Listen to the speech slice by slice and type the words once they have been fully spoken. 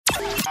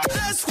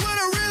That's what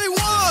I really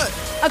want.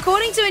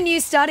 According to a new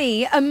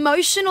study,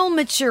 emotional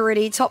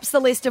maturity tops the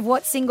list of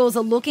what singles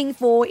are looking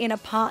for in a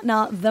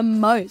partner the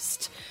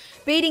most,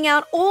 beating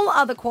out all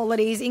other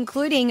qualities,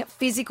 including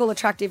physical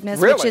attractiveness,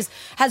 Really? which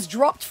has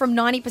dropped from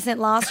 90%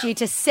 last year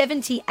to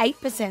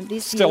 78% this year.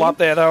 Still up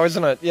there, though,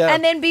 isn't it? Yeah.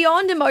 And then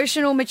beyond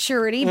emotional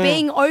maturity,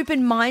 being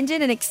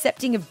open-minded and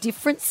accepting of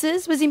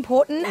differences was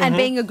important, and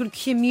being a good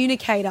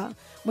communicator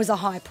was a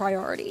high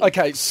priority.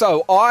 Okay,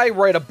 so I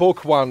read a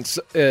book once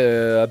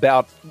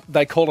about,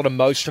 they call it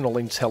emotional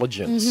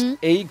intelligence,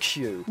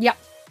 EQ, Yep.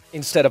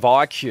 instead of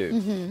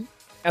IQ.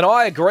 And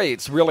I agree,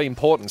 it's really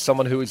important,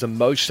 someone who is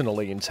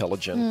emotionally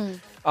intelligent.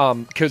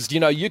 Because,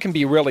 you can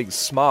be really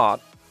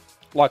smart,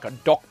 like a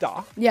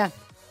doctor, Yeah.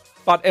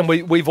 and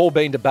we've all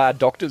been to bad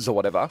doctors or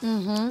whatever.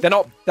 They're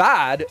not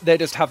bad, they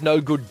just have no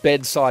good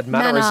bedside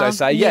manner, as they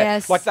say. Yeah,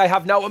 yes. like they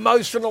have no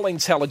emotional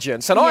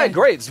intelligence. And I Yeah.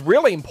 agree, it's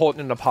really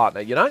important in a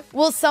partner.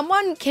 Well,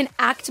 someone can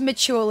act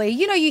maturely.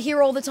 You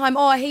hear all the time,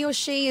 oh, he or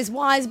she is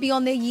wise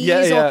beyond their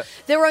years, Yeah. or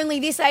they're only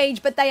this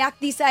age, but they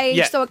act this age,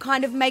 Yeah. so it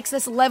kind of makes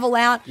us level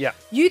out. Yeah.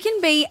 You can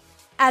be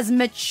as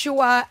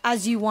mature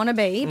as you want to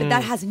be, but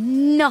that has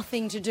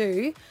nothing to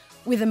do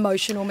with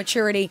emotional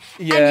maturity.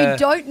 Yeah. And you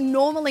don't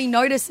normally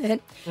notice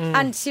it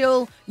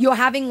until you're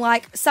having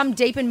like some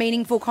deep and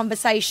meaningful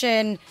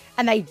conversation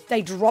and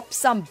they drop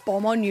some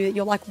bomb on you that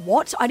you're like,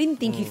 what? I didn't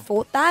think you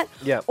thought that.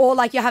 Yeah. Or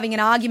like you're having an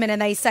argument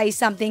and they say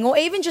something, or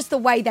even just the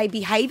way they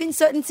behave in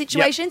certain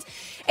situations.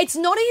 It's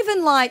not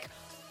even like,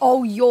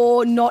 oh,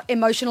 you're not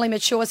emotionally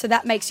mature, so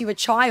that makes you a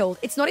child.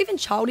 It's not even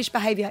childish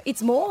behavior.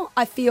 It's more,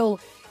 I feel,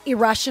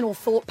 irrational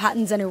thought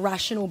patterns and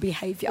irrational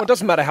behavior. Well, it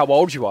doesn't matter how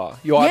old you are.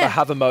 You either Yeah.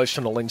 have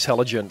emotional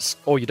intelligence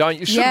or you don't.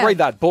 You should Yeah. read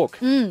that book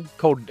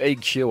called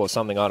EQ or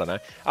something, I don't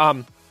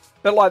know.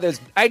 But like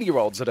there's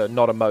 80-year-olds that are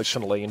not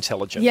emotionally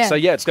intelligent. Yeah. So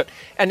yeah, it's good.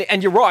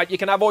 And you're right, you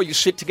can have all your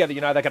shit together.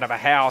 They can have a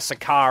house, a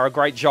car, a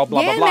great job, blah,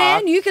 yeah, blah, blah.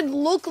 man, you can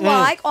look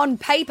like on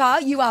paper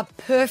you are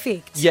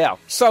perfect. Yeah.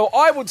 So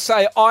I would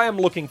say I am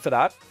looking for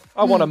that.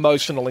 I want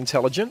emotional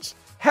intelligence.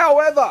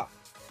 However,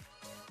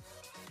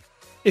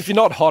 if you're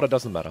not hot, it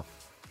doesn't matter.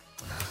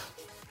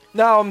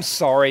 No, I'm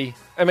sorry.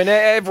 I mean,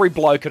 every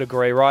bloke could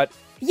agree, right?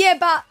 Yeah,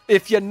 but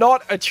If you're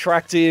not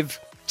attractive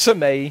to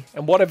me,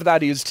 and whatever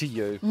that is to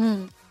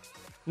you,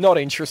 not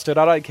interested.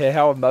 I don't care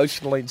how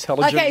emotionally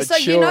intelligent, okay, mature,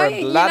 so you know,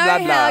 and blah, blah,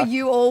 how blah.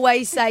 you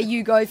always say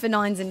you go for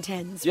 9s and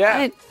 10s, Yeah.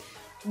 right?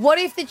 What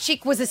if the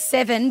chick was a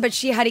 7, but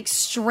she had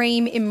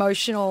extreme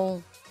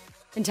emotional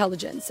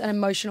intelligence and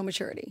emotional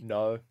maturity?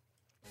 No.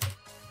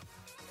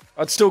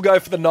 I'd still go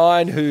for the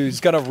 9 who's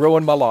going to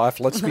ruin my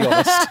life, let's be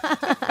honest.